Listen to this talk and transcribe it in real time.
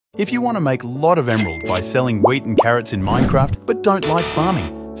If you want to make a lot of emerald by selling wheat and carrots in Minecraft but don't like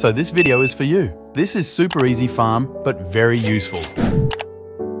farming, so this video is for you. This is super easy farm but very useful.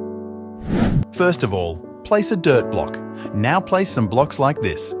 First of all, place a dirt block. Now place some blocks like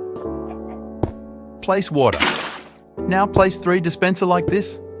this. Place water. Now place 3 dispenser like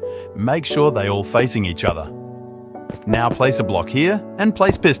this. Make sure they all facing each other. Now place a block here and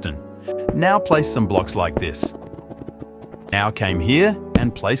place piston. Now place some blocks like this. Now came here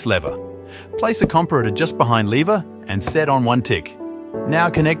and place lever. Place a comparator just behind lever and set on 1 tick. Now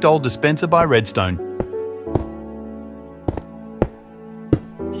connect old dispenser by redstone.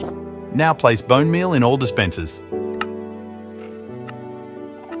 Now place bone meal in all dispensers.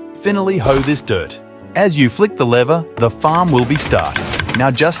 Finally hoe this dirt. As you flick the lever, the farm will be start. Now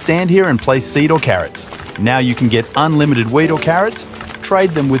just stand here and place seed or carrots. Now you can get unlimited wheat or carrots,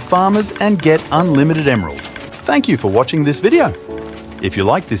 trade them with farmers and get unlimited emerald. Thank you for watching this video. If you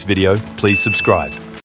like this video, please subscribe.